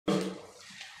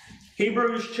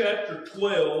Hebrews chapter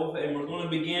 12, and we're going to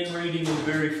begin reading the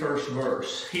very first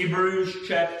verse. Hebrews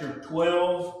chapter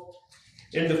 12.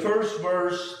 In the first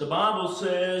verse, the Bible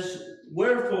says,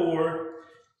 "Wherefore,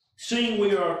 seeing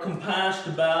we are compassed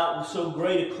about with so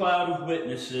great a cloud of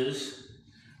witnesses,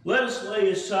 let us lay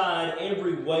aside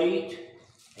every weight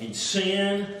and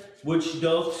sin which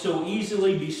doth so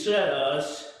easily beset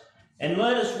us, and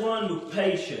let us run with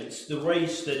patience the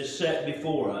race that is set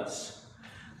before us.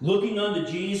 Looking unto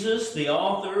Jesus, the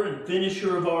author and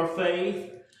finisher of our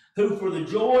faith, who for the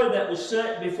joy that was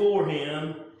set before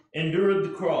him endured the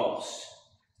cross,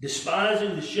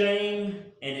 despising the shame,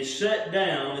 and is set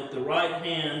down at the right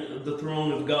hand of the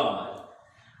throne of God.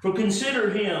 For consider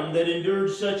him that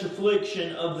endured such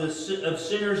affliction of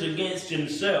sinners against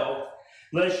himself,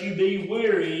 lest you be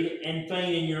wearied and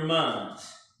faint in your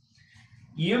minds.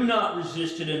 Ye have not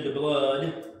resisted unto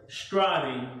blood,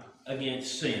 striving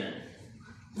against sin."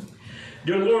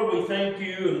 Dear Lord, we thank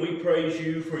you and we praise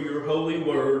you for your holy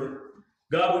word.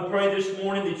 God, we pray this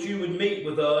morning that you would meet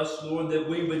with us, Lord, that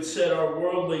we would set our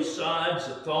worldly sides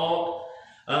of thought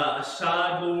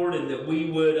aside, Lord, and that we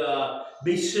would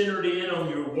be centered in on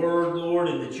your word, Lord,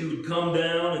 and that you would come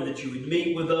down and that you would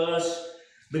meet with us,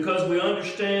 because we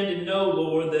understand and know,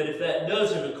 Lord, that if that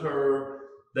doesn't occur,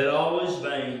 that all is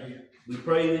vain. We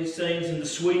pray these things in the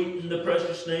sweet and the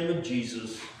precious name of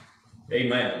Jesus.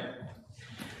 Amen.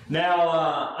 Now,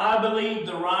 I believe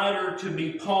the writer to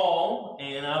be Paul,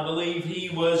 and I believe he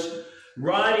was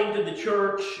writing to the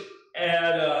church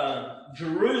at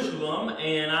Jerusalem,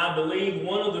 and I believe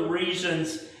one of the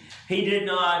reasons he did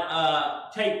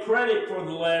not take credit for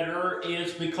the letter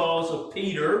is because of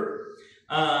Peter.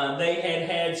 They had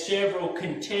had several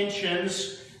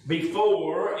contentions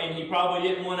before, and he probably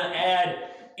didn't want to add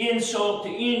insult to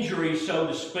injury, so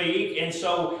to speak, and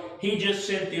so he just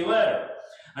sent the letter.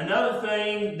 Another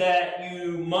thing that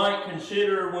you might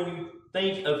consider when you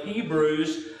think of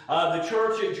Hebrews, the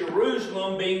church at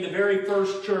Jerusalem being the very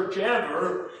first church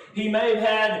ever, he may have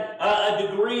had a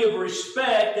degree of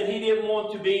respect that he didn't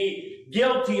want to be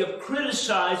guilty of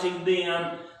criticizing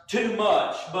them too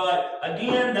much. But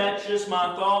again, that's just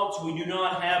my thoughts. We do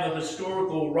not have a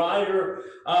historical writer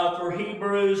for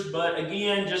Hebrews, but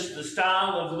again, just the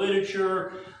style of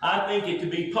literature, I think it to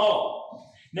be Paul.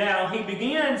 Now, he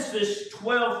begins this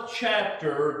 12th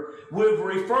chapter with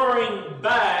referring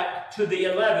back to the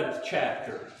 11th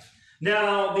chapter.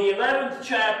 Now, the 11th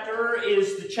chapter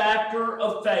is the chapter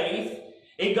of faith.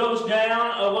 It goes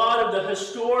down a lot of the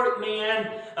historic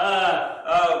men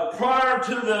prior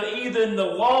to even the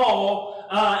law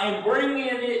and bringing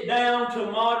it down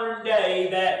to modern day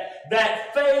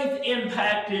that faith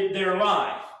impacted their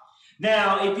life.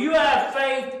 Now, if you have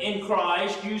faith in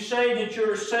Christ, you say that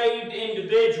you're a saved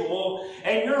individual,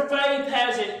 and your faith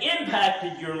hasn't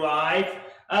impacted your life,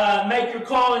 make your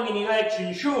calling and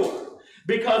election sure,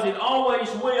 because it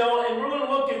always will. And we're going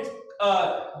to look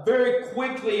at very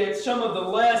quickly at some of the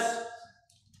less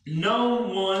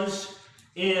known ones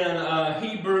in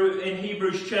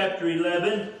Hebrews chapter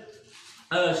 11,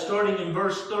 starting in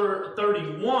verse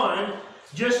 31,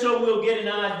 just so we'll get an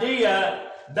idea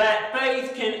that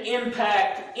faith can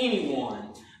impact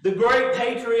anyone. The great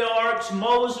patriarchs,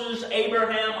 Moses,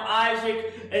 Abraham,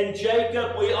 Isaac, and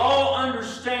Jacob, we all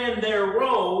understand their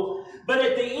role, but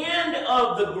at the end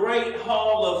of the great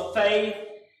hall of faith,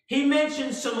 he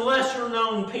mentions some lesser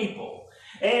known people.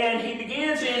 And he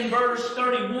begins in verse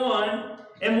 31,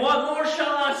 "And what more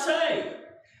shall I say?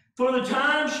 For the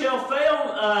time shall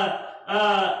fail,"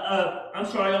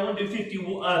 I want to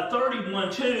do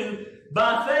 31 too.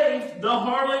 "By faith, the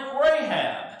harlot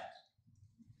Rahab.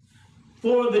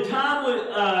 For the time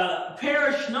would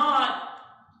perish not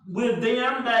with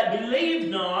them that believed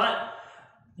not,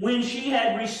 when she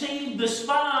had received the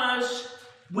spies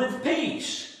with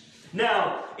peace."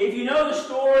 Now, if you know the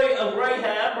story of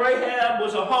Rahab, Rahab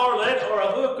was a harlot or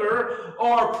a hooker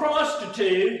or a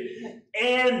prostitute,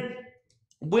 and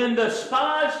when the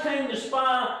spies came to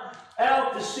spy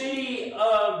out the city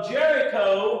of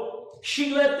Jericho,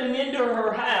 she let them into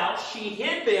her house. She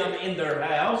hid them in their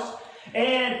house.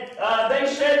 And they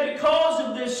said, because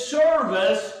of this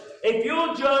service, if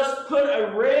you'll just put a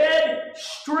red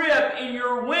strip in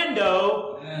your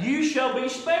window, you shall be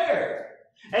spared.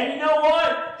 And you know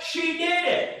what? She did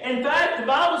it. In fact, the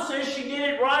Bible says she did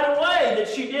it right away, that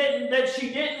she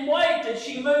didn't wait, that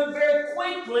she moved very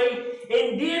quickly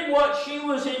and did what she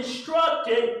was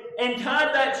instructed and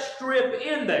tied that strip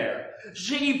in there.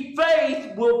 See,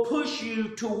 faith will push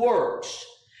you to works.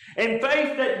 And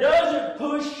faith that doesn't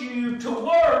push you to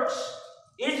works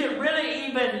isn't really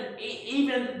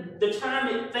even the time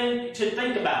to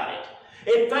think about it.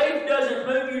 If faith doesn't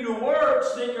move you to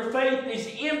works, then your faith is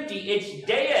empty. It's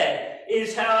dead,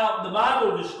 is how the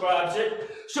Bible describes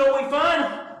it. So we find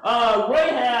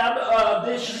Rahab,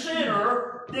 this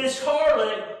sinner, this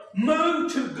harlot,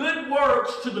 moved to good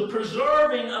works to the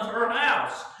preserving of her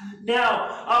house.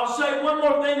 Now, I'll say one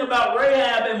more thing about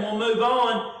Rahab and we'll move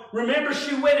on. Remember,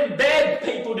 she went and begged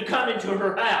people to come into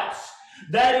her house.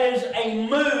 That is a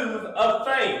move of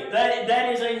faith.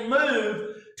 That is a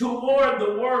move toward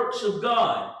the works of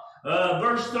God.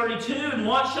 Verse 32, and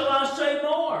what shall I say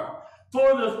more?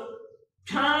 For the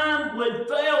time would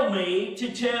fail me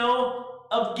to tell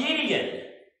of Gideon.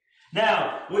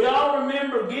 Now, we all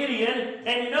remember Gideon,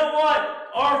 and you know what?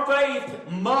 Our faith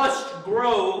must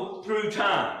grow through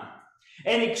time.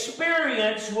 And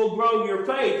experience will grow your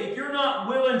faith. If you're not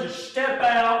willing to step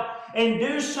out and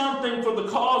do something for the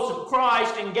cause of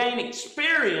Christ and gain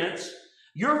experience,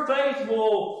 your faith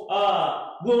will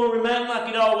remain like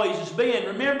it always has been.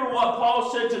 Remember what Paul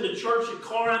said to the church at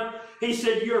Corinth? He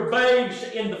said, you're babes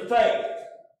in the faith.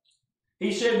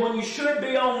 He said, when you should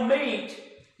be on meat,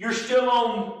 you're still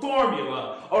on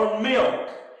formula or milk.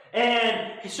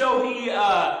 And so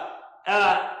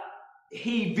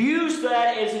he views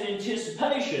that as an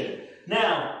anticipation.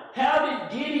 Now, how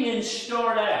did Gideon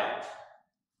start out?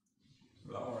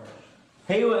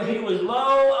 He was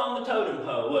low on the totem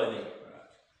pole, wasn't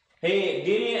he?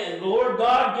 Gideon, Lord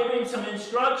God gave him some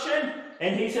instruction,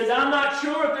 and he says, I'm not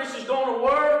sure if this is going to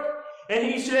work. And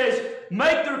he says,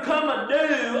 make there come a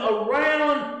dew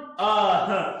around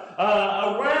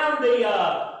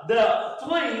the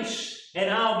fleece, and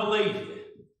I'll believe you.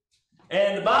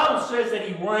 And the Bible says that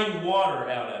he rained water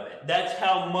out of it. That's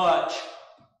how much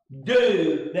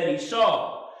dew that he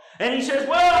saw. And he says,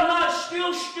 well, I'm not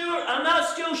still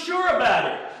sure about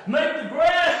it. Make the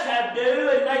grass have dew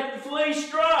and make the fleece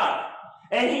dry.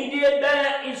 And he did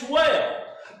that as well.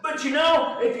 But you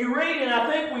know, if you read, and I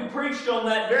think we preached on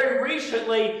that very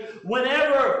recently,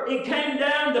 whenever it came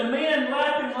down to men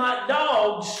lapping like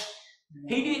dogs,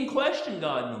 he didn't question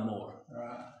God no more.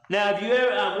 Right. Now, have you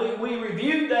ever, we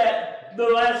reviewed that the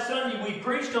last Sunday, we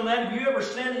preached on that. Have you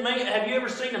ever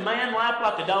seen a man lap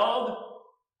like a dog?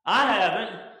 I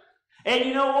haven't. And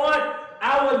you know what?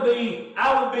 I would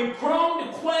be prone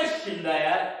to question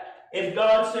that if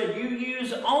God said, you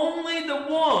use only the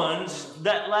ones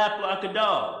that lap like a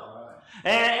dog.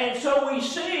 And so we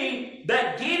see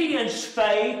that Gideon's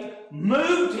faith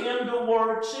moved him to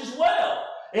works as well.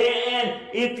 And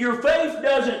if your faith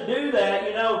doesn't do that,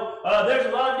 you know, there's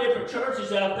a lot of different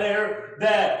churches out there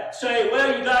that say,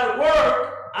 well, you got to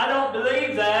work. I don't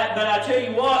believe that, but I tell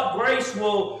you what, grace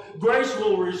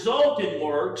will result in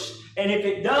works. And if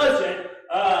it doesn't,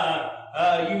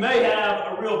 you may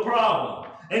have a real problem.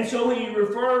 And so he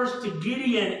refers to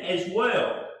Gideon as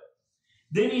well.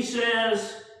 Then he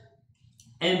says,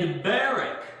 and to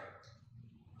Barak,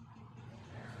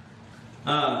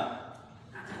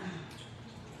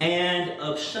 and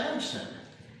of Samson.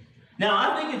 Now,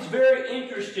 I think it's very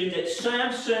interesting that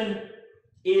Samson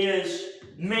is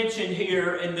mentioned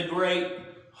here in the great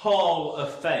hall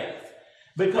of faith,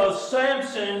 because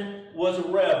Samson was a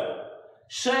rebel.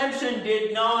 Samson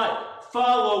did not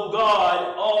follow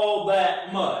God all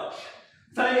that much.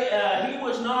 He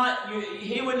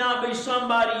would not be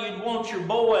somebody you'd want your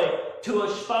boy to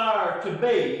aspire to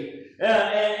be.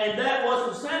 And that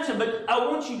wasn't Samson. But I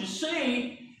want you to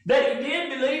see that he did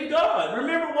believe God.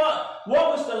 Remember what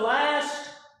was the last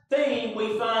thing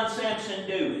we find Samson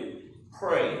doing?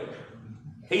 Praying.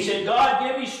 He said, God,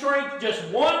 give me strength just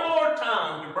one more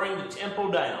time to bring the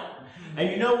temple down. And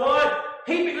you know what?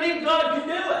 He believed God could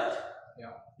do it.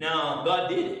 Yeah. Now, God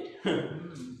did it.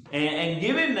 and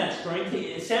give him that strength.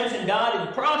 Samson died in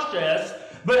the process.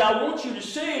 But I want you to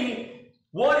see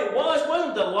what it was. It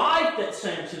wasn't the life that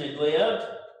Samson had lived.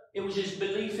 It was his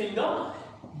belief in God.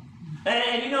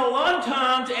 And you know, a lot of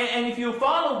times, and if you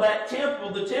follow that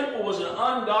temple, the temple was an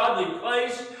ungodly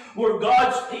place where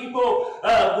God's people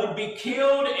would be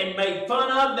killed and made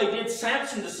fun of. They did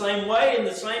Samson the same way in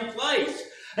the same place.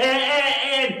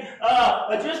 And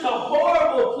just a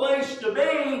horrible place to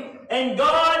be. And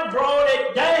God brought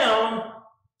it down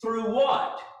through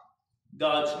what?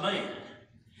 God's man.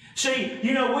 See,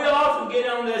 you know, we often get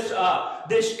on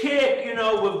this kick, you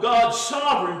know, with God's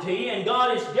sovereignty, and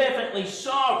God is definitely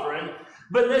sovereign.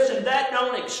 But listen, that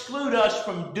don't exclude us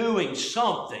from doing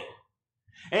something.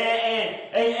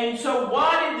 And so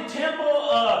why did the temple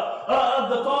of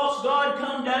the false god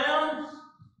come down?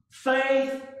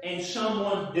 Faith and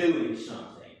someone doing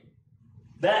something.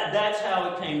 That's how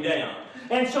it came down.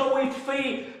 And so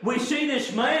we see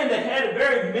this man that had a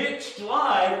very mixed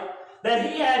life,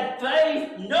 that he had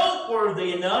faith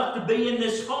noteworthy enough to be in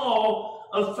this hall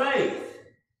of faith.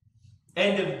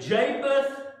 and of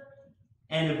Japheth,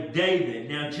 and of David.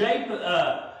 Now,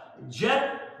 Jephthah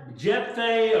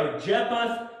or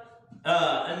Japheth,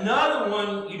 another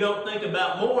one you don't think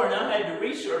about more, and I had to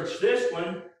research this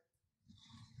one.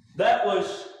 That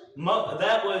was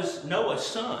Noah's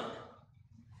son.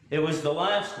 It was the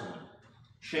last one.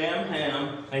 Shem,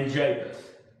 Ham, and Japheth.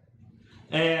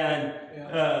 And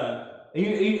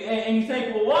you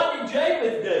think, well, what did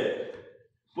Japheth do?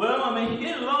 Well, I mean, he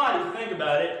did a lot if you think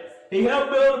about it. He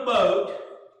helped build a boat.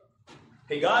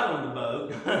 He got on the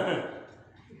boat.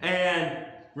 And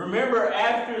remember,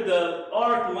 after the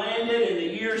ark landed and the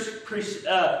years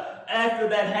after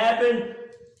that happened,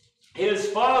 his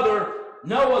father,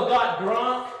 Noah, got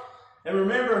drunk. And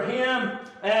remember him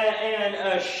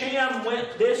and Shem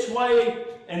went this way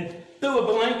and threw a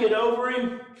blanket over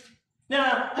him.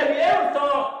 Now, have you ever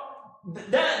thought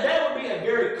that would be a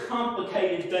very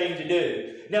complicated thing to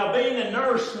do? Now, being a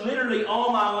nurse literally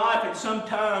all my life, and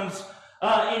sometimes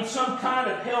in some kind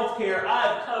of health care,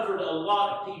 I've covered a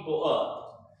lot of people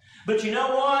up. But you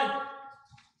know what?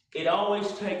 It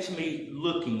always takes me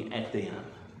looking at them.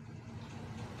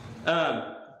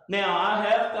 Now, I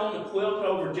have thrown a quilt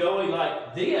over Joey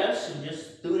like this and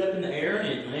just threw it up in the air and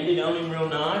it landed on him real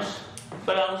nice.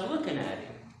 But I was looking at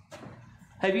him.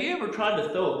 Have you ever tried to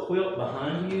throw a quilt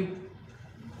behind you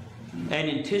and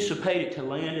anticipate it to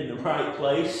land in the right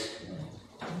place?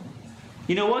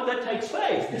 You know what? That takes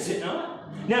faith, does it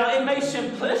not? Now, it may be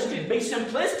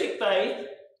simplistic faith,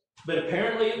 but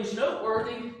apparently it was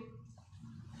noteworthy.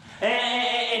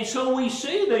 And so we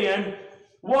see then,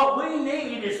 what we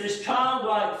need is this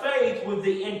childlike faith with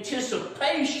the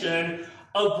anticipation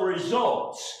of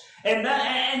results.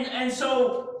 And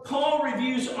so Paul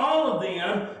reviews all of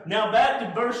them. Now back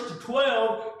to verse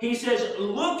 12, he says,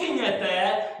 looking at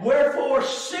that, wherefore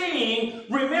seeing,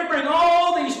 remembering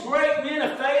all these great men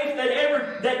of faith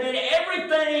that did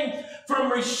everything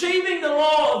from receiving the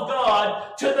law of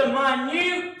God to the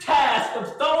minute task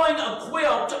of throwing a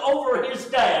quilt over his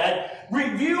dad,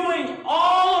 reviewing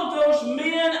all of those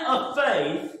men of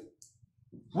faith,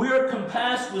 we are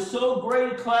compassed with so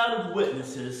great a cloud of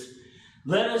witnesses.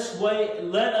 Let us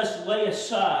lay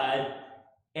aside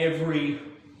every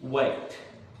weight.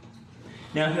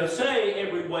 Now he'll say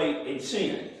every weight and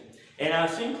sin. And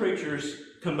I've seen preachers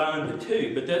combine the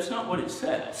two, but that's not what it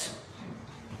says.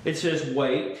 It says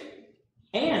weight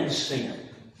and sin.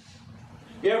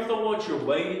 You ever thought what your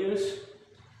weight is?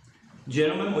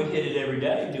 Gentlemen, we hit it every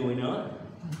day, do we not?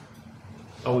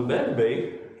 Oh, we better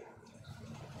be.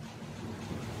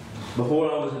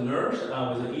 Before I was a nurse,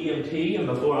 I was an EMT, and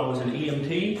before I was an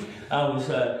EMT, I was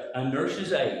a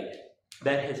nurse's aide.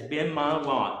 That has been my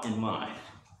lot in life.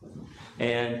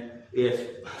 And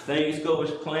if things go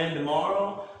as planned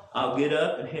tomorrow, I'll get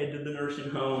up and head to the nursing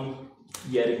home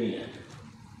yet again.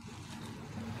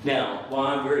 Now, while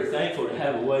I'm very thankful to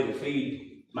have a way to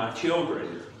feed my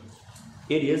children,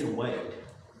 it is a weight.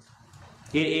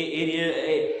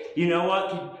 You know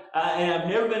what? And I've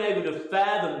never been able to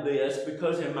fathom this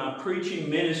because in my preaching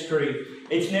ministry,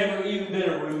 it's never even been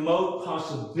a remote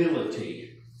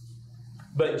possibility.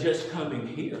 But just coming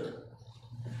here,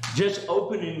 just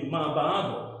opening my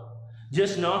Bible,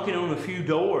 just knocking on a few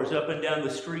doors up and down the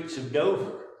streets of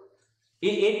Dover, it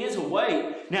is a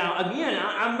weight. Now, again,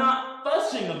 I'm not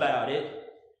fussing about it,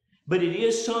 but it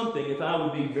is something, if I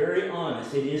would be very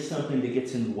honest, it is something that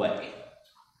gets in the way.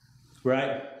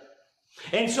 Right?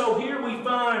 And so here we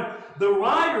find the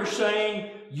writer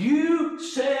saying, you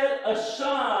set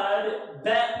aside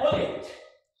that weight.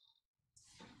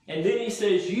 And then he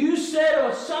says, you set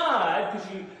aside, because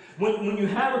when you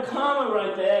have a comma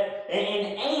right there,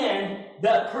 and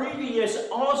the previous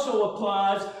also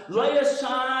applies, lay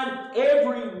aside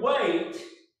every weight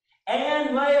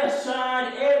and lay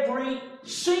aside every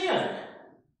sin.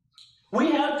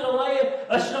 We have to lay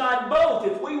aside both.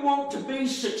 If we want to be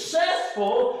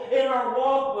successful in our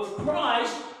walk with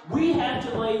Christ, we have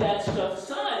to lay that stuff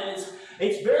aside. And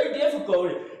it's very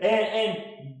difficult.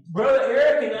 And Brother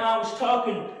Eric and I was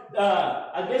talking,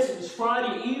 I guess it was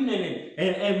Friday evening,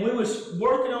 and we was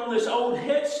working on this old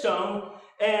headstone,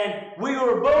 and we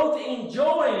were both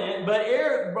enjoying it, but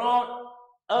Eric brought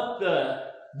up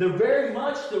the very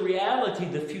much the reality,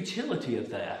 the futility of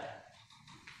that.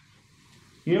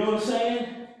 You know what I'm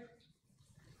saying?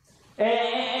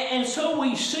 And so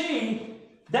we see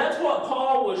that's what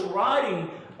Paul was writing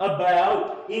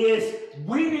about, is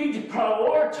we need to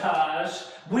prioritize,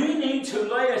 we need to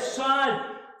lay aside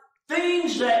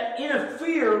things that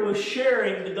interfere with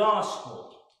sharing the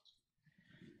gospel.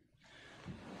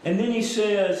 And then he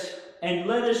says, and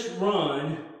let us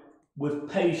run with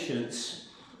patience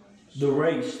the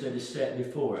race that is set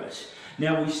before us.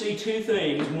 Now we see two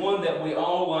things. One that we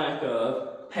all lack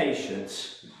of,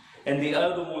 patience. And the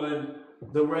other one,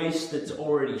 the race that's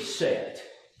already set.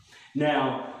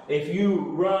 Now, if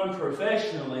you run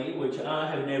professionally, which I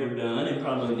have never done and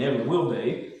probably never will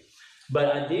be,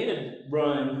 but I did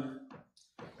run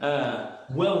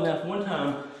well enough one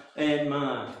time in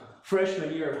my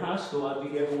freshman year of high school, I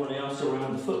beat everyone else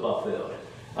around the football field.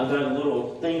 I got a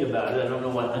little thing about it. I don't know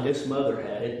what, I guess Mother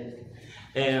had it.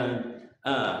 And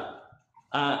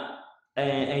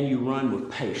and you run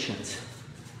with patience.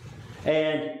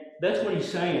 And that's what he's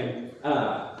saying.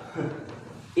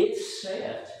 It's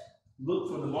set. Look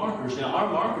for the markers. Now,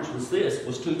 our markers was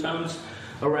 2 times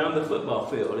around the football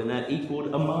field, and that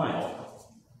equaled a mile.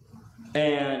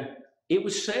 And it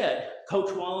was set.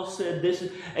 Coach Wallace said this,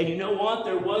 and you know what?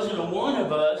 There wasn't a one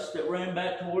of us that ran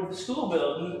back toward the school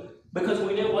building because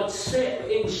we knew what's set.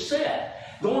 It was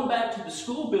set. Going back to the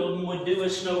school building would do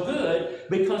us no good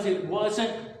because it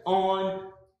wasn't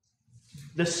on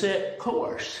the set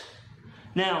course.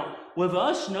 Now, with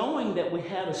us knowing that we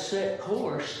have a set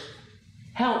course,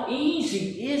 how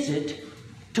easy is it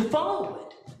to follow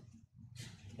it?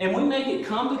 And we make it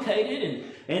complicated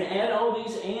and add all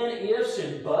these and, ifs,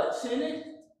 and buts in it.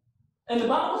 And the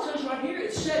Bible says right here,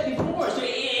 it's set before us.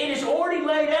 It is already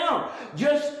laid out.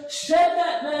 Just set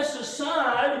that mess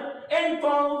aside and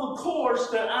follow the course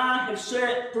that I have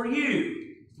set for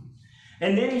you.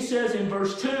 And then he says in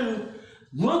verse 2,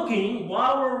 looking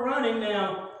while we're running.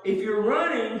 Now, if you're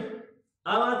running,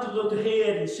 I like to look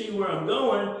ahead and see where I'm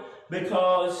going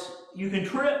because you can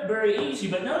trip very easy.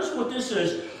 But notice what this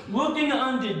says. Looking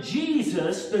unto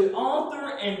Jesus, the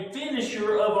author and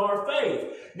finisher of our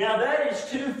faith. Now that is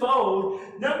twofold.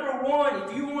 Number one,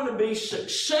 if you want to be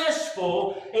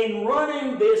successful in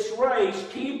running this race,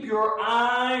 keep your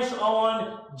eyes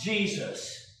on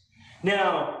Jesus.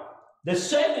 Now, the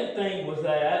second thing with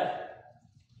that,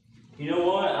 you know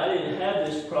what? I didn't have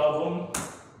this problem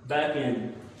back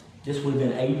in, this would have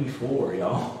been 84,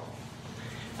 y'all.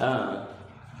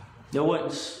 There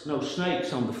wasn't no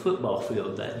snakes on the football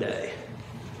field that day.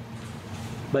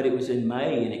 But it was in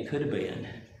May and it could have been.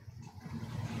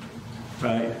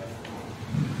 Right?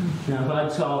 Now, if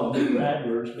I'd saw a big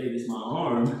rattler as big as my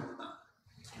arm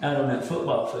out on that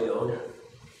football field,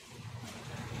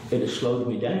 it'd have slowed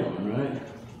me down, right?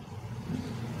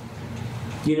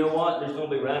 You know what? There's going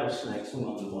to be rattlesnakes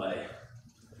along the way.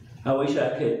 I wish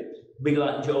I could be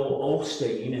like Joel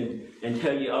Osteen and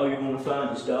tell you all you're going to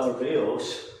find is dollar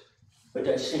bills, but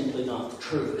that's simply not the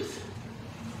truth.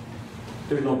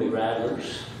 There's going to be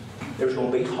rattlers. There's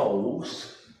going to be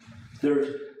holes.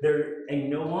 And you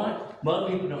know what? A lot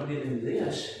of people don't get into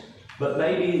this, but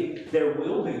maybe there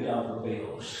will be dollar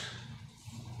bills.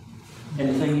 And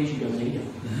the thing is, you don't need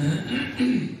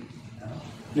them.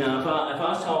 Now, if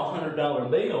I saw a $100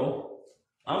 bill,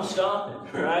 I'm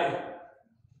stopping, right?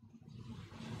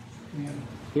 Yeah.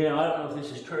 You know, I don't know if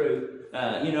this is true.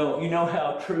 You know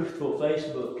how truthful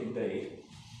Facebook can be.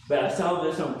 But I saw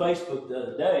this on Facebook the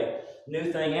other day.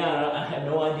 New thing out. I have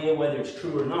no idea whether it's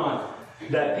true or not.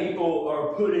 That people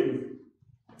are putting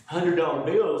 $100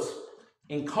 bills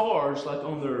in cars, like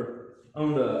on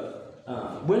the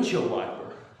windshield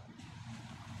wiper,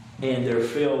 and they're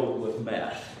filled with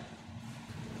meth.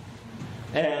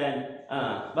 And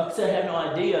like I said, I have no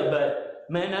idea, but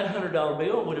man, that $100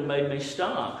 bill would have made me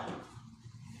stop.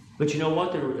 But you know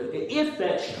what? If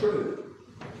that's true,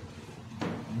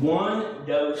 one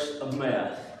dose of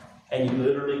meth, and you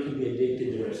literally can be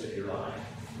addicted the rest of your life.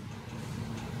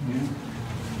 Yeah.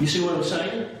 You see what I'm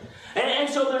saying? And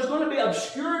so there's going to be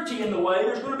obscurity in the way.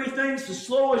 There's going to be things to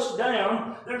slow us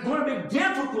down. There's going to be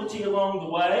difficulty along the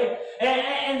way.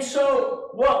 And so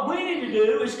what we need to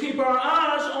do is keep our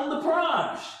eyes on the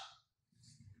prize.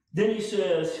 Then he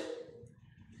says,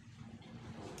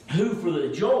 who for the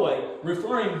joy,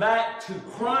 referring back to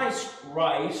Christ's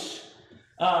race,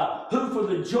 who for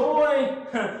the joy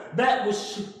that was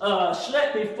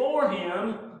set before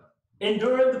him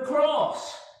endured the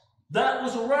cross. That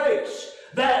was a race.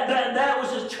 That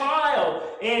was a trial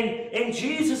in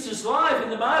Jesus' life. And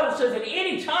the Bible says at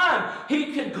any time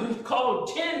he could call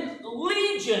 10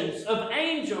 legions of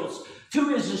angels to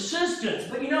his assistance.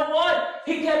 But you know what?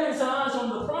 He kept his eyes on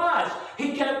the prize.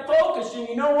 He kept focused. And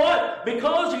you know what?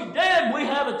 Because he did, we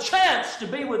have a chance to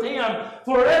be with him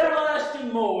for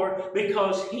everlasting more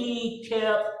because he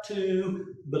kept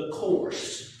to the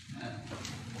course.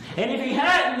 And if he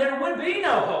hadn't, there would be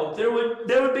no hope. There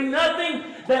would be nothing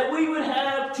that we would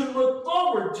have to look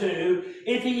forward to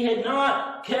if he had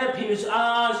not kept his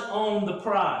eyes on the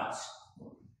prize.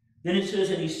 Then it says,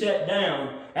 and he sat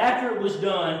down after it was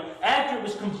done, after it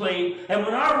was complete. And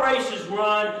when our race is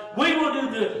run, we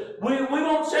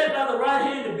won't sit by the right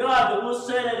hand of God, but we'll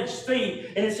sit at his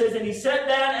feet. And it says, and he sat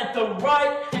down at the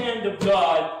right hand of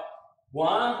God.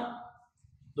 Why?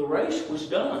 The race was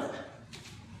done.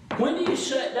 When do you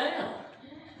sit down?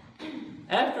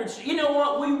 After it's, you know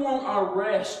what? We want our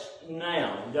rest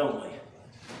now, don't we?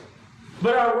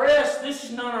 But our rest, this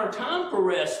is not our time for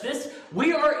rest.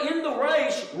 We are in the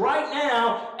race right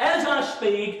now. As I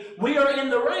speak, we are in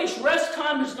the race. Rest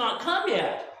time has not come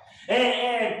yet.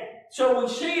 And so we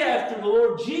see after the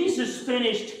Lord Jesus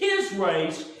finished his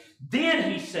race,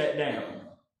 then he sat down.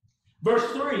 Verse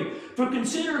 3, for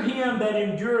consider him that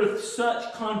endureth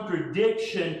such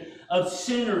contradiction of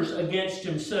sinners against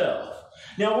himself.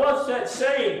 Now what's that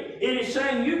saying? It is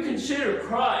saying you consider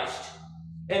Christ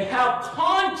and how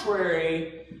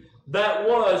contrary that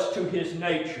was to his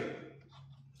nature.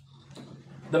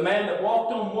 The man that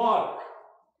walked on water.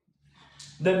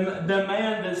 The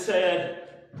man that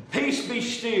said, peace be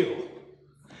still.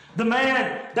 The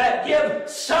man that gave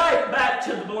sight back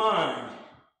to the blind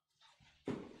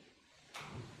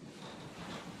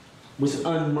was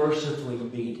unmercifully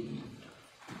beaten.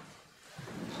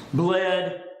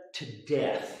 Bled to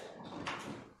death.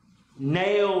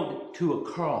 Nailed to a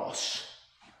cross.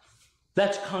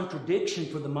 That's contradiction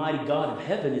for the mighty God of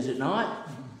heaven, is it not?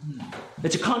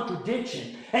 It's a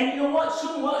contradiction. And you know what?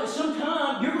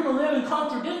 Sometimes you're going to live in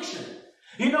contradiction.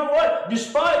 You know what?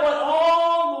 Despite what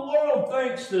all the world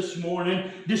thinks this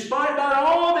morning, despite about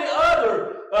all the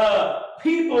other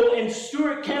people in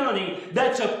Stewart County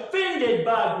that's offended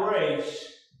by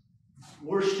grace,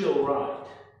 we're still right.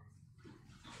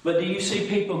 But do you see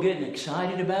people getting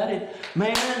excited about it?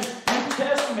 Man, New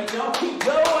Testament, y'all keep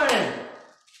going.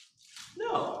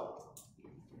 No.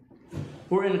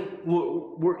 We're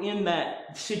in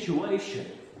that situation.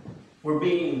 We're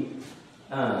being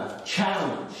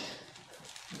challenged.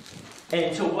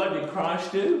 And so what did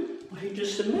Christ do? Well, he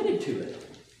just submitted to it.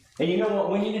 And you know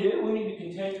what we need to do? We need to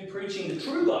continue preaching the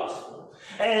true gospel.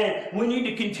 And we need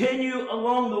to continue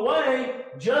along the way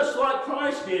just like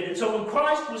Christ did. And so when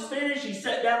Christ was finished, he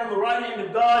sat down on the right hand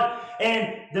of God.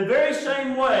 And the very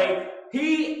same way,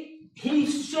 he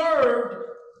served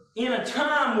in a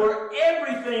time where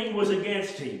everything was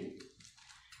against him.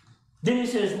 Then he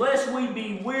says, lest we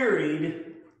be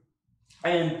wearied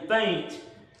and faint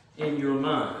in your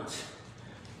minds.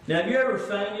 Now, have you ever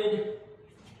fainted?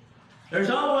 There's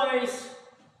always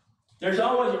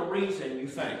a reason you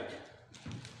faint.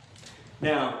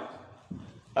 Now,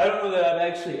 I don't know that I've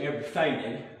actually ever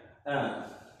fainted.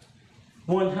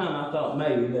 One time I thought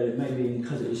maybe that it may be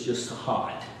because it was just so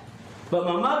hot. But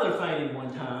my mother fainted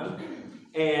one time,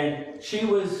 and she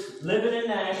was living in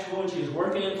Nashville, and she was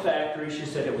working in a factory. She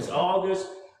said it was August,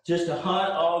 just a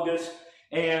hot August,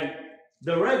 and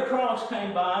the Red Cross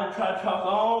came by and tried to talk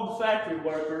all the factory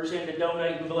workers into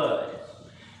donating blood.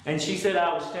 And she said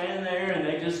I was standing there and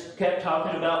they just kept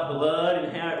talking about blood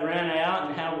and how it ran out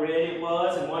and how red it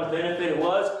was and what a benefit it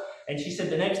was. And she said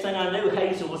the next thing I knew,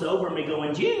 Hazel was over me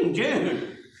going, June.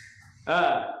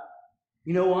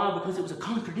 You know why? Because it was a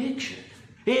contradiction.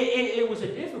 It was a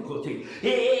difficulty.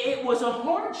 It was a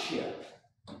hardship.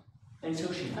 And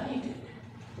so she fainted.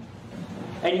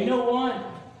 And you know what?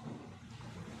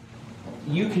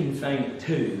 You can faint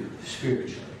too,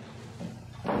 spiritually.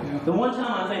 The one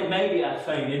time I think maybe I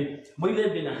fainted, we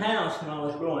lived in a house when I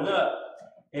was growing up.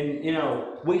 And, you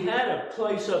know, we had a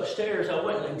place upstairs. I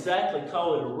wouldn't exactly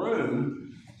call it a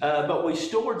room, but we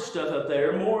stored stuff up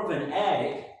there, more of an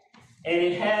attic. And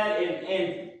it had,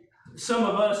 and some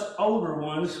of us older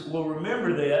ones will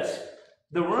remember this,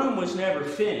 the room was never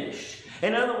finished.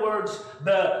 In other words,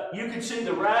 you could see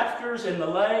the rafters and the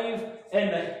lathe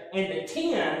and the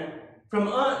tin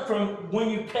from when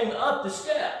you came up the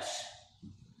steps.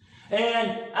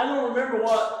 And I don't remember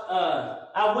what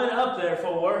I went up there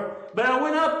for, but I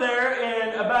went up there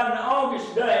and about an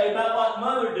August day, about like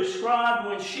Mother described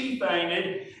when she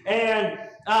fainted, and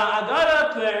I got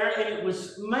up there and it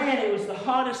was the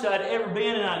hottest I'd ever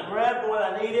been, and I grabbed what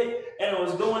I needed and it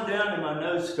was going down and my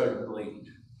nose started bleeding.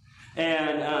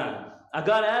 And I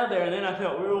got out of there and then I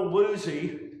felt real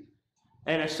woozy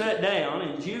and I sat down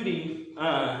and Judy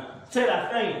said I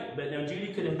fainted, but now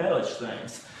Judy could embellish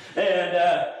things. And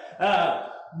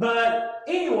but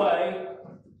anyway,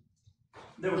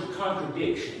 there was a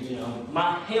contradiction. You know,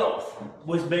 my health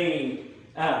was being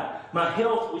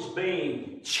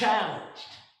challenged.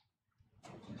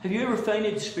 Have you ever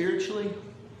fainted spiritually?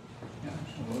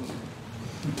 Absolutely.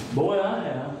 Boy, I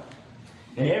have.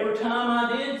 And every time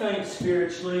I did faint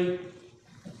spiritually,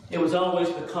 it was always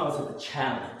because of a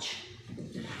challenge.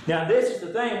 Now, this is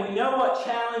the thing. We know what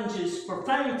challenges for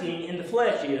fainting in the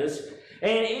flesh is.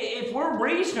 And if we're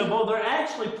reasonable, they're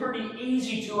actually pretty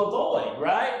easy to avoid,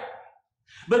 right?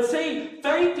 But see,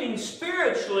 fainting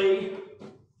spiritually,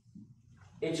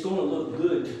 it's going to look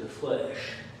good to the flesh.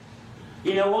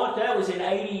 You know what? That was in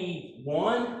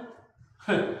 81,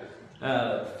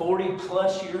 40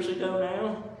 plus years ago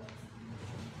now.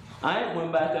 I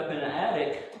went back up in an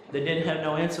attic that didn't have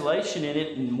no insulation in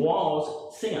it and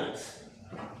walls since.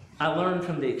 I learned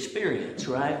from the experience,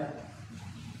 right?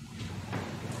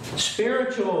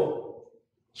 Spiritual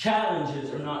challenges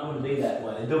are not going to be that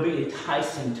way. They'll be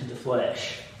enticing to the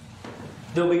flesh.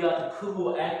 They'll be like a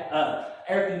cool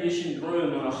air-conditioned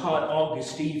room on a hot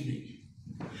August evening.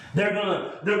 They're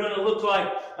gonna look like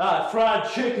fried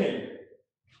chicken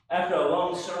after a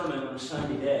long sermon on a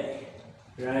Sunday day,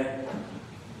 right?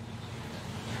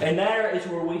 And there is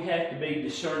where we have to be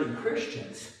discerning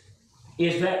Christians.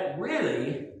 Is that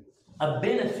really a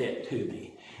benefit to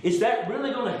me? Is that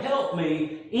really going to help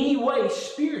me any way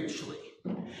spiritually?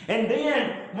 And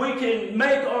then we can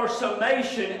make our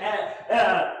summation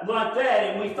like that,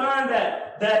 and we find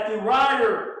that the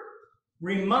writer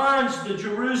reminds the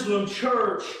Jerusalem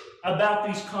church about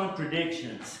these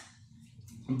contradictions.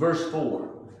 Verse 4.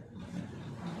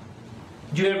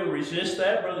 Did you ever resist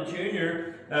that, Brother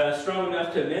Junior? Strong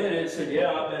enough to admit it, said,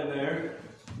 yeah, I've been there.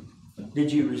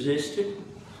 Did you resist it?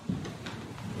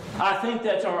 I think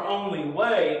that's our only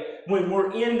way when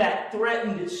we're in that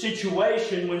threatened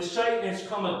situation, when Satan has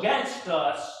come against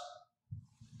us,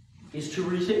 is to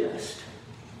resist.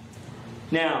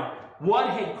 Now, what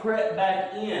had crept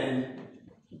back in,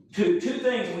 two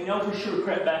things we know for sure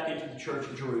crept back into the church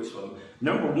of Jerusalem.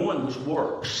 Number one was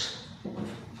works.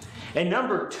 And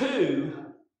number two,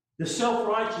 the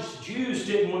self-righteous Jews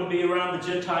didn't want to be around the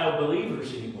Gentile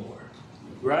believers anymore.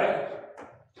 Right?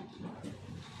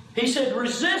 He said,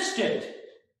 resist it.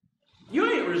 You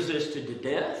ain't resisted to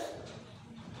death.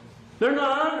 There's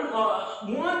not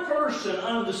one person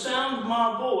under the sound of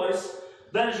my voice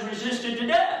that is resisted to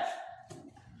death.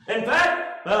 In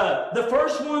fact, the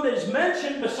first one that is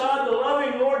mentioned beside the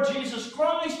loving Lord Jesus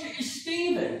Christ is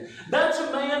Stephen. That's a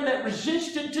man that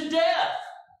resisted to death.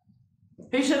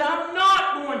 He said, I'm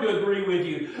not going to agree with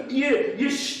you. You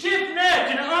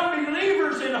stiff-necked and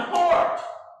unbelievers in heart.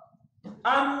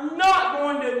 I'm not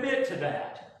going to admit to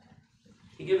that.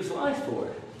 He gave his life for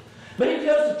it. But he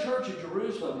tells the church of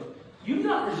Jerusalem, you've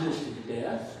not resisted to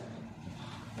death.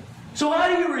 So how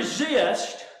do you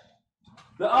resist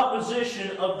the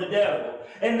opposition of the devil?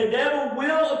 And the devil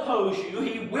will oppose you.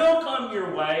 He will come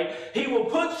your way. He will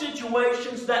put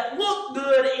situations that look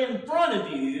good in front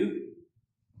of you.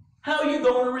 How are you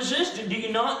going to resist it? Do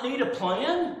you not need a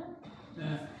plan?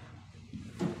 Yeah.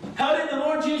 How did the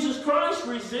Lord Jesus Christ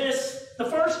resist the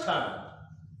first time?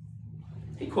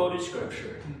 He quoted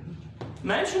Scripture.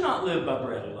 Man shall not live by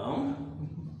bread alone.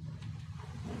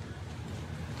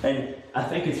 And I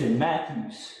think it's in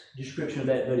Matthew's description of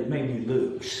that, but it may be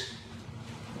Luke's.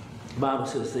 The Bible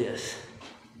says this,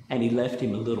 and he left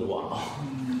him a little while.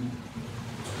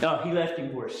 No, he left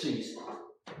him for a season.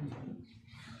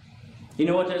 You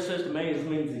know what that says to me? It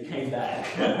means he came back.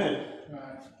 Right.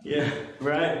 Yeah,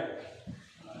 right?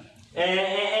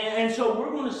 And so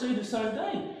we're going to see the same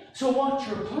thing. So what's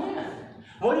your plan?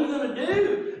 What are you going to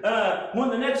do when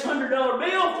the next $100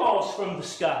 bill falls from the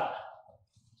sky?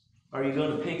 Are you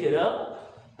going to pick it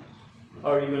up?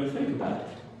 Or are you going to think about it?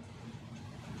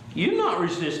 You've not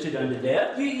resisted unto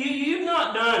death. You've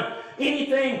not done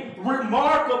anything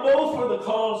remarkable for the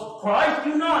cause of Christ.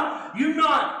 You've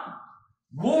not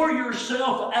wore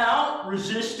yourself out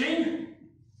resisting.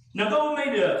 Now go with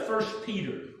me to 1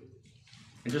 Peter.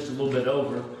 And just a little bit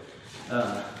over.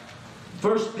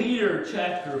 1 Peter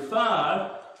chapter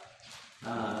 5.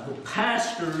 The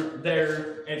pastor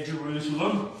there at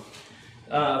Jerusalem.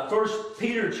 1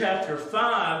 Peter chapter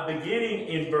 5, beginning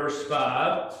in verse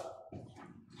 5.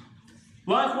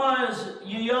 Likewise,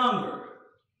 you younger.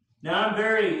 Now I'm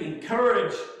very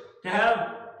encouraged to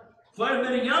have quite a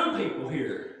bit of young people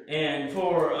here. And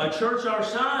for a church our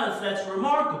size, that's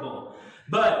remarkable.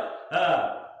 But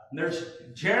there's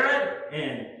Jared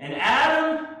and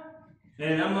Adam.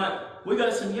 And I'm like, we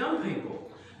got some young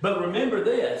people. But remember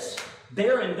this,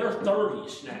 they're in their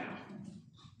 30s now.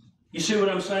 You see what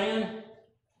I'm saying?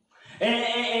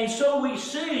 And so we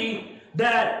see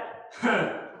that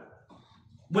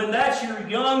when that's your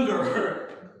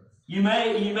younger, you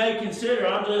may consider,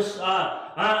 I'm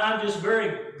just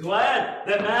very glad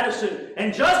that Madison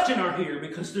and Justin are here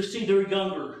because they're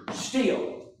younger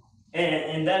still.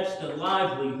 And that's the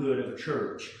livelihood of a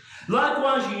church.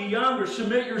 Likewise, ye younger,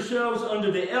 submit yourselves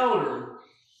unto the elder.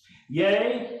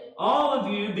 Yea, all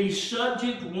of you be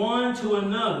subject one to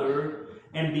another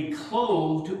and be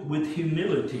clothed with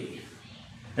humility.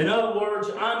 In other words,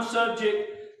 I'm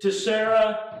subject to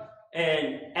Sarah,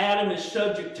 and Adam is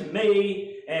subject to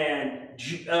me, and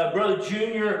Brother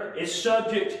Junior is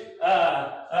subject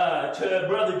to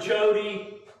Brother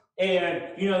Jody, and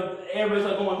everybody's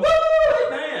like going, woo,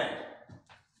 amen.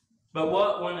 But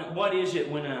what is it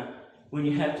when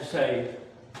you have to say,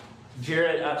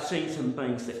 Jared, I've seen some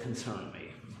things that concern me?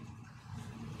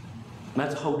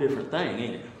 That's a whole different thing,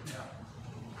 ain't it? Yeah.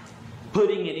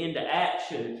 Putting it into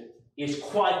action is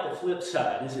quite the flip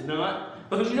side, is it not?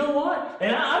 Because you know what?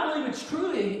 And I believe it's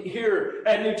true here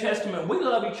at New Testament. We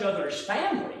love each other as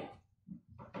family.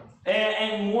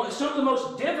 And some of the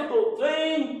most difficult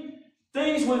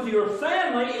things with your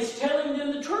family is telling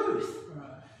them the truth.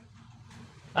 Right.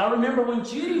 I remember when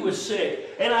Judy was sick,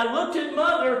 and I looked at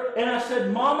Mother, and I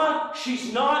said, Mama,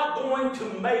 she's not going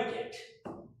to make it.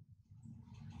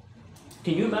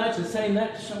 Can you imagine saying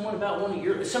that to someone about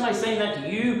somebody saying that to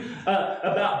you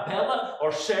about Bella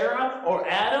or Sarah or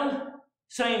Adam?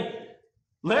 Saying,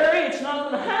 Larry, it's not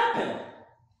going to happen.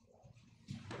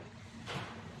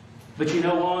 But you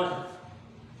know what?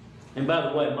 And by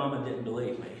the way, Mama didn't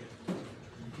believe me.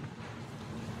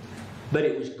 But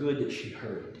it was good that she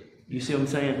heard it. You see what I'm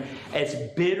saying? As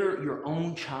bitter your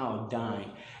own child dying,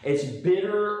 as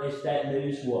bitter as that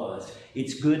news was,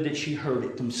 it's good that she heard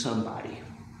it from somebody.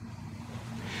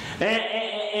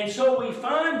 And so we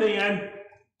find then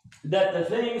that the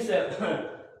things that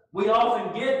we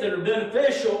often get that are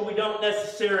beneficial, we don't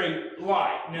necessarily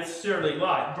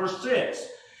like. Verse 6.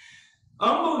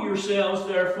 Humble yourselves,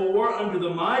 therefore, under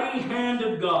the mighty hand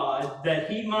of God, that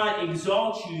he might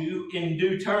exalt you in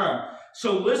due time.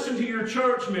 So listen to your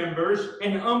church members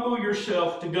and humble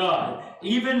yourself to God.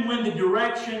 Even when the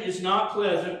direction is not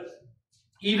pleasant,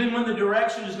 even when the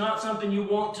direction is not something you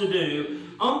want to do,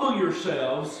 humble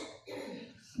yourselves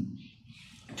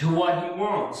to what he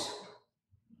wants.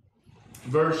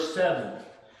 Verse 7.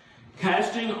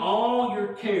 Casting all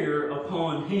your care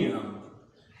upon him,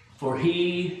 for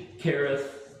he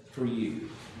careth for you.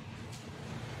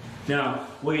 Now,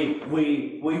 we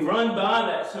run by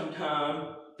that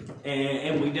sometime,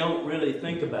 and we don't really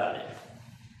think about it.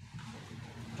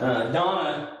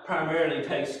 Donna primarily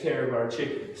takes care of our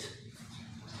chickens,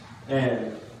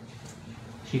 and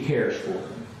she cares for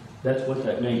them. That's what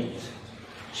that means.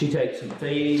 She takes them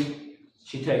feed,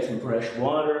 she takes them fresh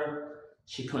water,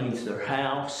 she cleans their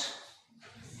house.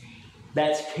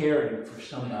 That's caring for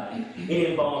somebody.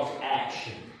 It involves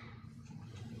action.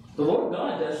 The Lord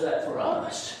God does that for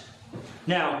us.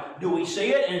 Now, do we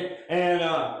see it? And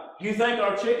you think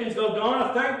our chickens go,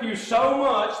 Donna, thank you so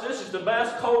much. This is the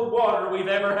best cold water we've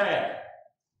ever had.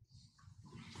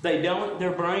 They don't.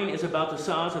 Their brain is about the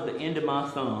size of the end of my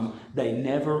thumb. They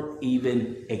never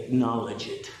even acknowledge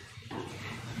it.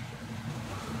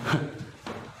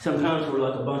 Sometimes we're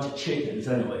like a bunch of chickens,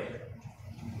 anyway.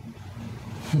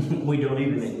 We don't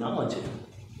even acknowledge it.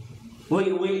 We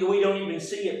don't even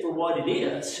see it for what it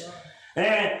is.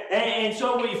 And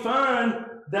so we find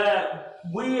that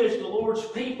we as the Lord's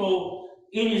people,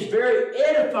 it is very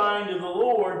edifying to the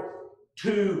Lord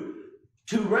to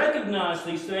recognize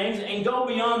these things and go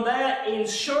beyond that and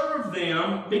serve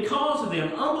them because of them.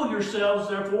 Humble yourselves,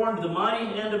 therefore, under the mighty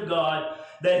hand of God,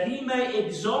 that he may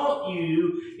exalt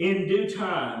you in due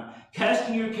time,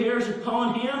 casting your cares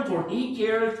upon him, for he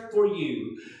careth for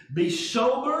you. Be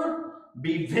sober,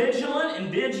 be vigilant,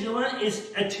 and vigilant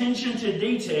is attention to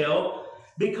detail,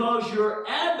 because your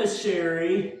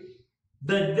adversary,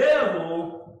 the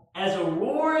devil, as a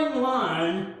roaring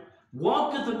lion,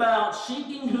 walketh about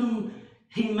seeking whom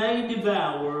he may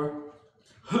devour,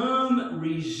 whom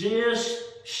resist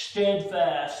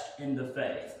steadfast in the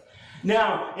faith.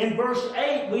 Now, in verse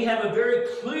 8, we have a very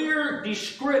clear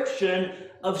description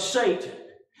of Satan.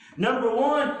 Number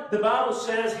one, the Bible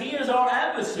says he is our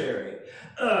adversary.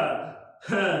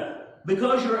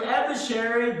 Because your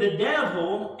adversary, the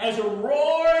devil, as a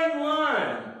roaring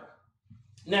lion.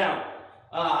 Now,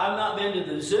 I've not been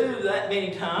to the zoo that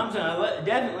many times, and I've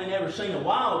definitely never seen a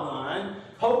wild lion.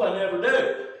 Hope I never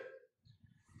do.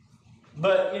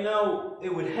 But,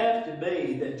 it would have to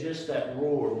be that just that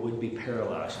roar would be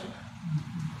paralyzing.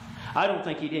 I don't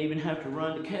think he'd even have to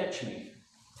run to catch me.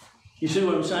 You see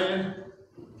what I'm saying?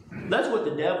 That's what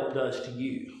the devil does to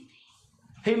you.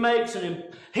 He wants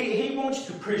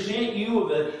to present you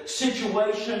with a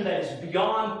situation that is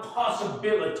beyond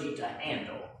possibility to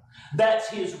handle. That's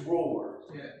his roar.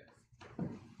 Yeah.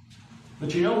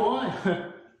 But you know what?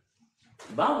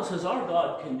 The Bible says our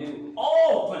God can do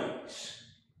all things.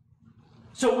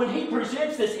 So when he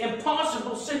presents this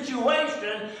impossible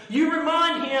situation, you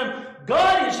remind him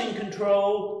God is in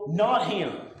control, not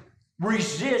him.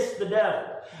 Resist the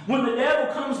devil. When the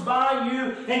devil comes by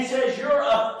you and says you're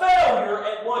a failure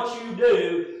at what you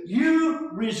do, you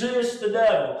resist the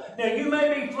devil. Now you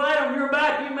may be flat on your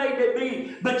back, you may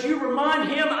be, but you remind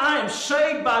him, I am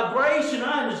saved by grace and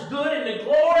I am as good in the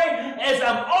glory as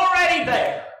I'm already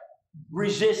there.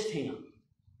 Resist him.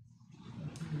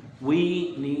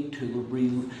 We need to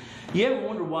You ever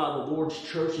wonder why the Lord's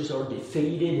churches are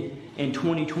defeated in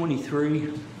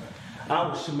 2023? I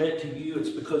will submit to you it's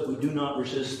because we do not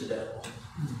resist the devil.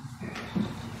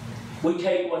 We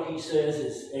take what he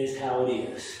says as how it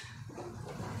is.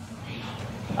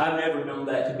 I've never known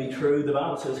that to be true. The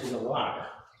Bible says he's a liar.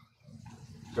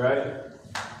 Right?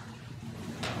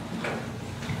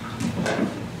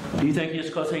 Do you think just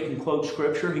because he can quote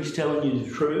Scripture, he's telling you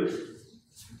the truth?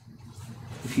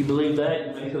 If you believe that,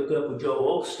 you may hook up with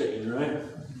Joel Osteen, right?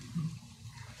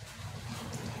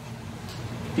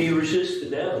 Do you resist the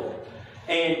devil?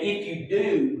 And if you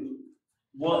do,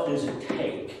 what does it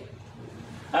take?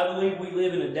 I believe we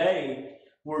live in a day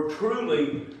where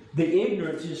truly the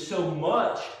ignorance is so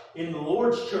much in the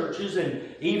Lord's churches and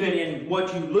even in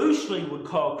what you loosely would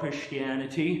call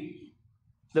Christianity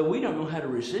that we don't know how to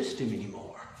resist him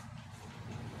anymore.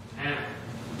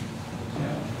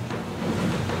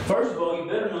 First of all, you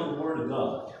better know the Word of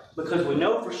God, because we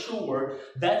know for sure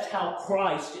that's how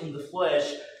Christ in the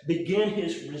flesh began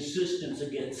his resistance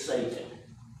against Satan.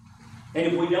 And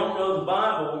if we don't know the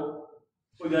Bible,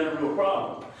 we got a real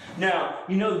problem. Now,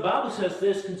 you know the Bible says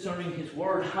this concerning his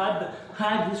Word,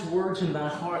 hide his words in thy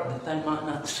heart that they might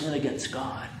not sin against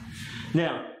God.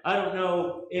 Now, I don't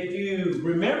know if you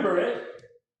remember it,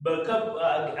 but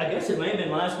I guess it may have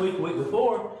been last week, the week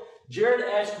before, Jared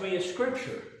asked me a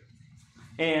scripture.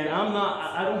 And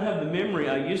I don't have the memory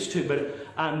I used to, but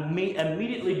I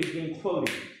immediately began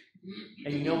quoting.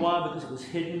 And you know why? Because it was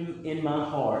hidden in my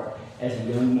heart as a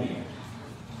young man.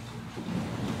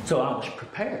 So I was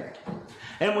prepared.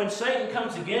 And when Satan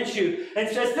comes against you and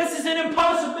says, this is an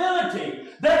impossibility,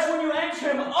 that's when you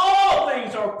answer him, all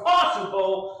things are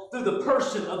possible through the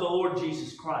person of the Lord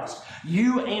Jesus Christ.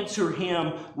 You answer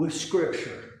him with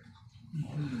Scripture.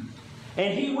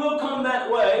 And he will come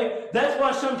that way. That's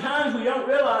why sometimes we don't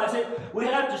realize it. We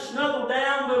have to snuggle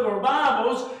down with our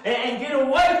Bibles and get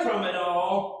away from it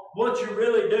all. What you're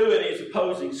really doing is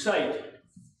opposing Satan.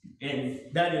 And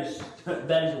that is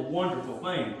a wonderful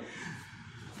thing.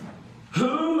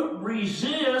 Who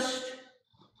resist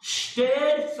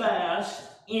steadfast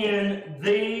in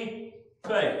the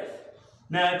faith.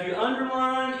 Now, if you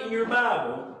underline in your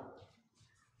Bible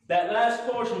that last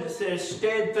portion that says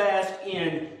steadfast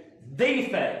in the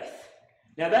faith.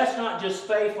 Now, that's not just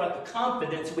faith like the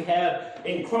confidence we have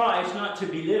in Christ, not to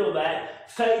belittle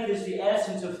that. Faith is the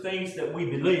essence of things that we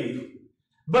believe.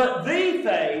 But the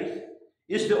faith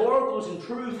is the oracles and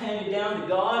truth handed down to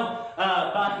God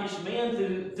by his men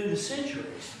through the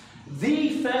centuries.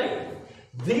 The faith.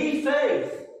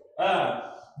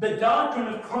 The doctrine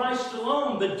of Christ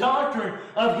alone, the doctrine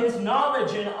of his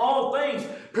knowledge in all things,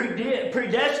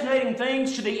 predestinating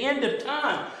things to the end of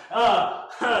time.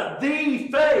 The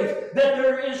faith that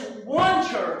there is one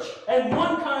church and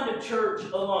one kind of church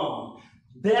alone.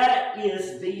 That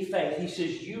is the faith. He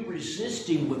says, you resist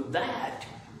him with that.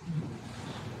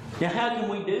 Now, how can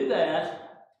we do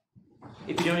that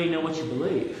if you don't even know what you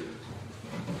believe?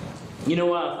 You know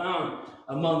what I found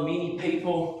among many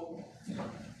people?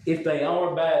 If they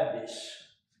are Baptists,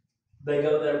 they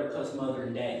go there because Mother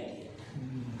and Daddy did.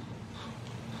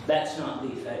 That's not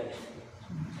the faith.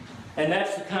 And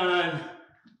that's the kind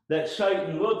that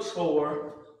Satan looks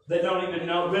for. They don't even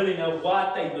really know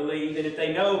what they believe. And if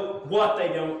they know what they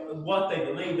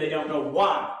believe, they don't know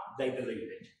why they believe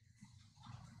it.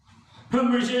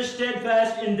 Whom resist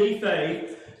steadfast in the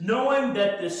faith, knowing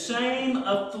that the same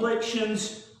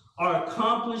afflictions are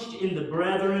accomplished in the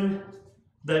brethren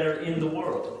that are in the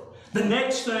world. The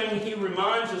next thing he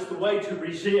reminds us the way to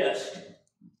resist.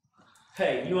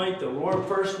 Hey, you ain't the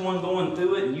first one going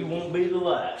through it, and you won't be the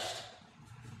last.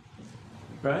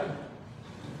 Right?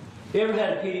 You ever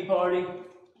had a pity party?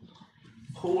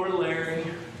 Poor Larry.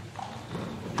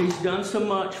 He's done so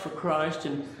much for Christ,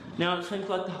 and now it seems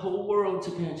like the whole world's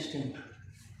against him.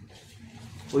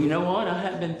 Well, you know what? I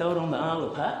haven't been thrown on the Isle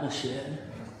of Patmos yet.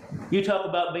 You talk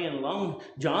about being alone.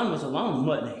 John was alone,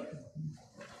 wasn't he?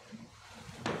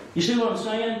 You see what I'm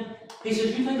saying? He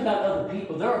says, you think about other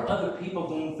people. There are other people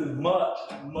going through much,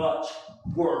 much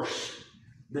worse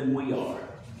than we are.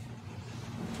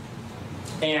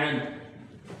 And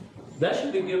that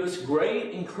should give us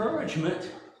great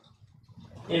encouragement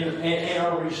in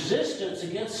our resistance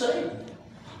against Satan.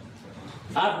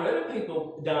 I've read of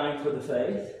people dying for the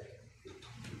faith.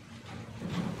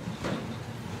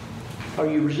 Are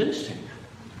you resisting?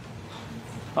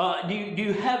 Do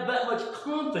you have that much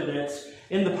confidence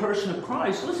in the person of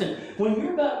Christ? Listen, when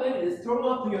you're about ready to throw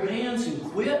up your hands and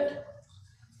quit,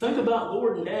 think about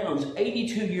Gordon Downs,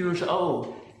 82 years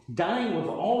old, dying with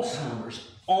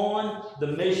Alzheimer's on the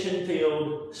mission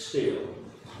field still.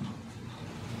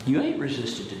 You ain't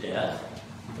resisted to death,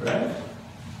 right?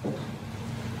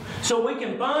 So we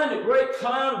can find a great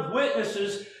cloud of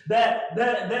witnesses that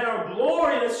are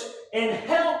glorious and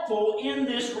helpful in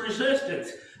this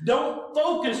resistance. Don't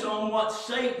focus on what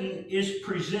Satan is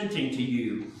presenting to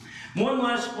you. One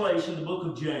last place in the book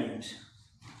of James.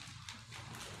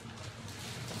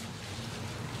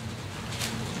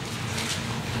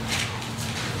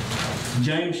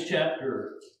 James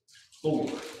chapter 4.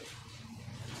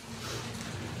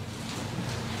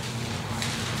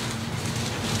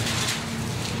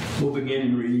 We'll begin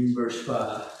in reading verse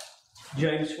 5.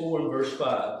 James 4 and verse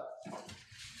 5.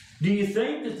 Do you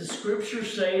think that the Scripture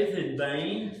saith in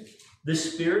vain, the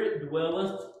Spirit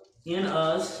dwelleth in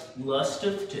us,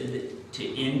 lusteth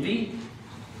to envy?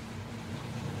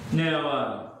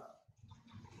 Now,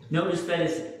 notice that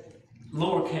is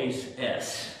lowercase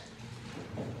s.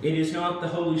 It is not the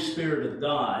Holy Spirit of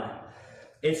God.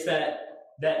 It's that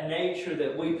nature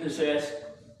that we possess,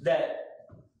 that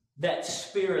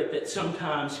spirit that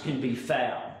sometimes can be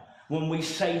foul. When we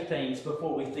say things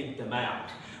before we think them out.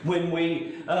 When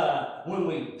we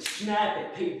snap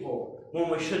at people when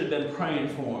we should have been praying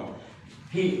for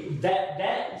them.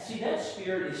 That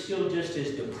spirit is still just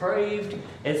as depraved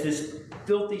as this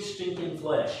filthy, stinking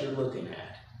flesh you're looking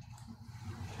at.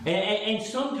 And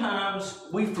sometimes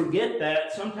we forget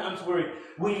that. Sometimes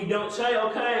we don't say,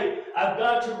 okay, I've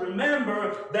got to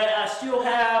remember that I still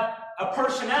have a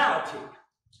personality.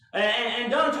 And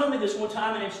Don told me this one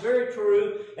time, and it's very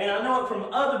true, and I know it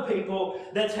from other people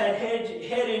that's had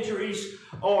head injuries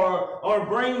or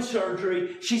brain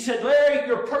surgery. She said, Larry,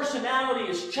 your personality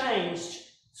has changed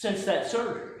since that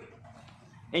surgery.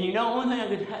 And you know, one thing I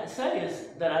could say is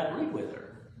that I agree with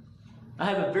her. I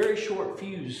have a very short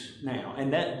fuse now,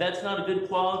 and that's not a good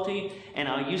quality, and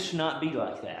I used to not be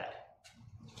like that.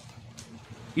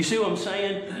 You see what I'm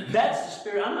saying? That's the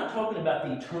spirit. I'm not talking about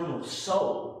the eternal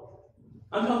soul.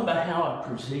 I'm talking about how I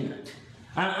present.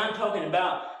 I'm talking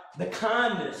about the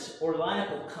kindness or lack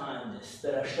of kindness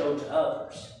that I show to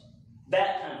others.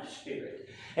 That kind of spirit.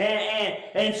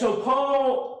 And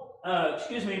so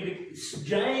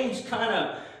James kind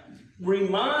of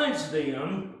reminds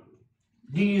them,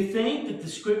 do you think that the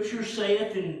Scripture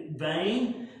saith in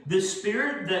vain, the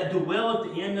Spirit that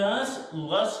dwelleth in us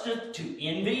lusteth to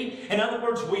envy? In other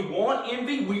words, we want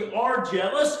envy. We are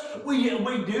jealous. We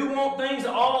do want things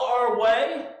all our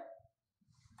way.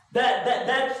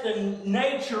 That's the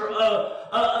nature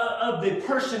of the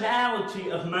personality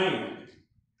of man.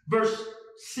 Verse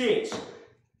 6,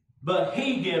 but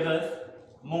he giveth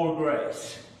more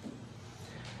grace.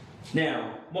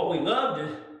 Now, what we love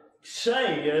to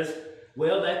say is,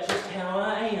 well, that's just how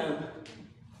I am.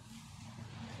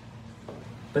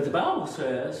 But the Bible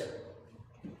says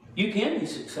you can be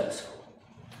successful.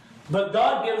 But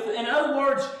God gives, in other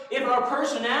words, if our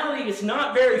personality is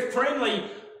not very friendly,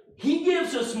 He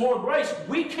gives us more grace.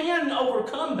 We can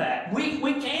overcome that. We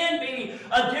can be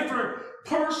a different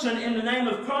person in the name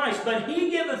of Christ, but He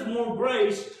giveth more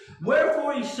grace.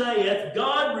 Wherefore He saith,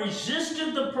 God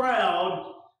resisteth the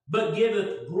proud, but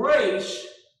giveth grace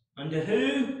unto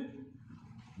who?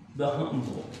 The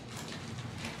humble.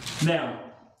 Now,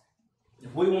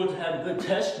 if we want to have a good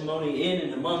testimony in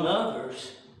and among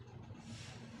others,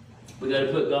 we got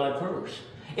to put God first.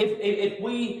 If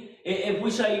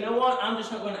we say, you know what, I'm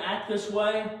just not going to act this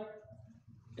way,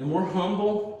 and we're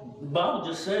humble, the Bible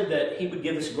just said that He would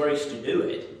give us grace to do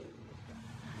it.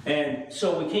 And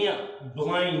so we can't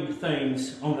blame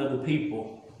things on other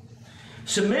people.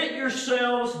 Submit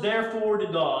yourselves, therefore, to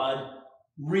God.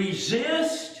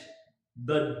 Resist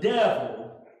the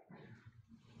devil,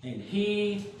 and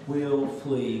he will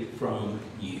flee from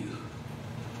you.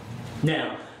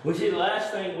 Now, we see the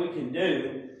last thing we can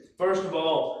do. First of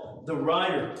all, the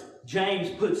writer, James,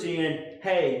 puts in,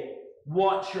 hey,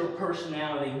 watch your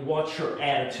personality, watch your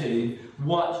attitude,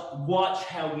 watch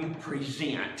how you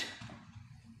present.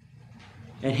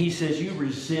 And he says, you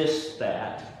resist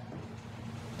that.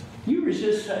 You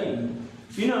resist Satan.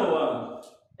 You know,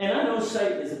 and I know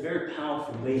Satan is a very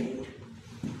powerful being.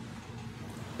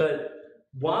 But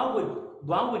why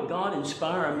would God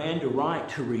inspire a man to write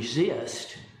to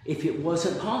resist if it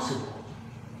wasn't possible?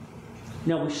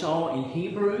 Now, we saw in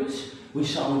Hebrews we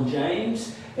saw in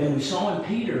James, and we saw in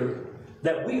Peter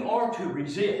that we are to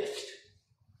resist.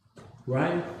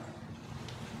 Right?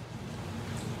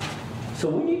 So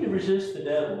we need to resist the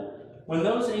devil. When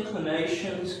those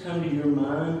inclinations come to your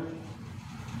mind,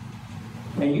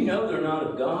 and you know they're not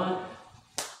of God,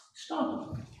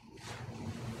 stop them.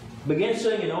 Begin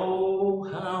singing, "Oh,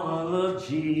 how I love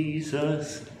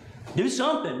Jesus." Do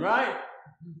something, right?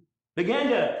 Begin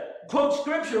to quote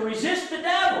scripture, resist the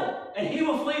devil, and he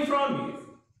will flee from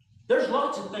you. There's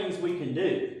lots of things we can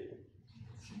do.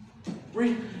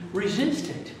 Resist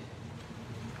it.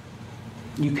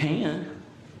 You can.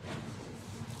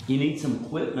 You need some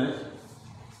equipment,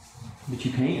 but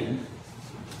you can.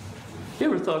 You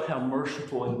ever thought how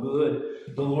merciful and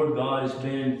good the Lord God has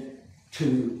been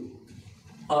to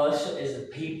us as a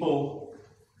people,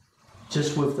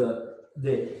 just with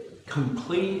the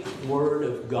complete Word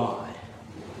of God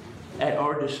at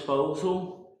our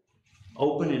disposal?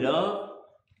 Open it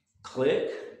up,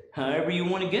 click, however you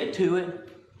want to get to it.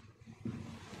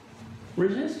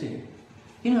 Resist Him.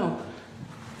 You know,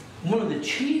 one of the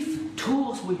chief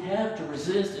tools we have to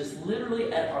resist is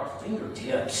literally at our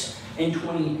fingertips in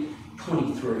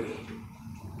 2023.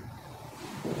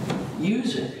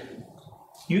 Use it.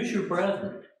 Use your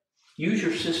brethren. Use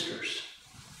your sisters.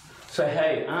 Say,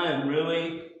 "Hey, I am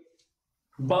really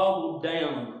boggled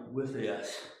down with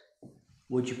this.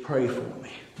 Would you pray for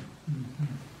me?"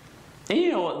 And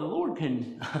you know what? The Lord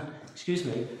can, excuse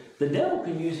me, the devil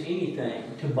can use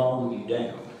anything to boggle you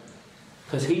down,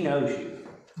 because he knows you.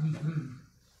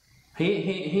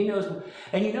 He knows.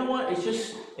 And you know what? It's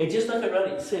just like I read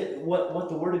it said, what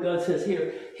the Word of God says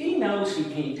here. He knows he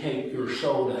can't take your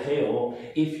soul to hell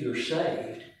if you're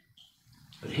saved,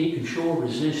 but he can sure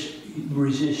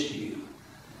resist you.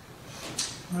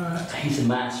 Right. He's a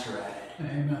master at it.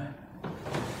 Amen.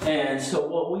 And so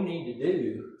what we need to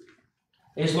do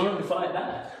is learn to fight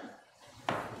back.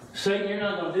 Satan, you're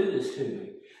not going to do this to me.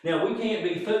 Now, we can't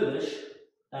be foolish.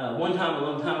 A long time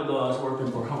ago, I was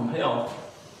working for Home Health,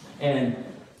 and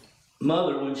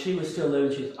Mother, when she was still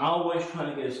living, she was always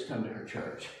trying to get us to come to her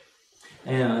church.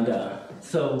 And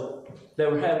so they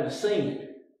were having a singing.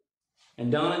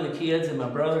 And Don and the kids and my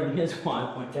brother and his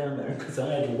wife went down there because I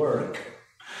had to work.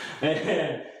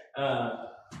 And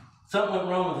something went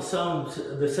wrong with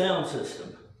the sound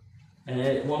system. And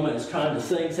a woman was trying to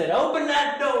sing, said, open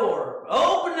that door,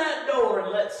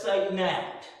 and let Satan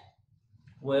out.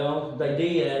 Well, they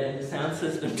did, and the sound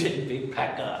system didn't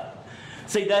pack up.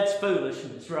 See, that's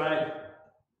foolishness, right?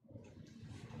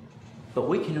 But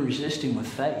we can resist him with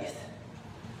faith.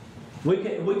 We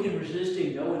can resist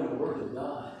him knowing the Word of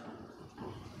God.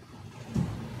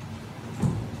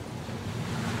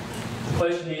 The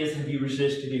question is, have you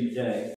resisted him today?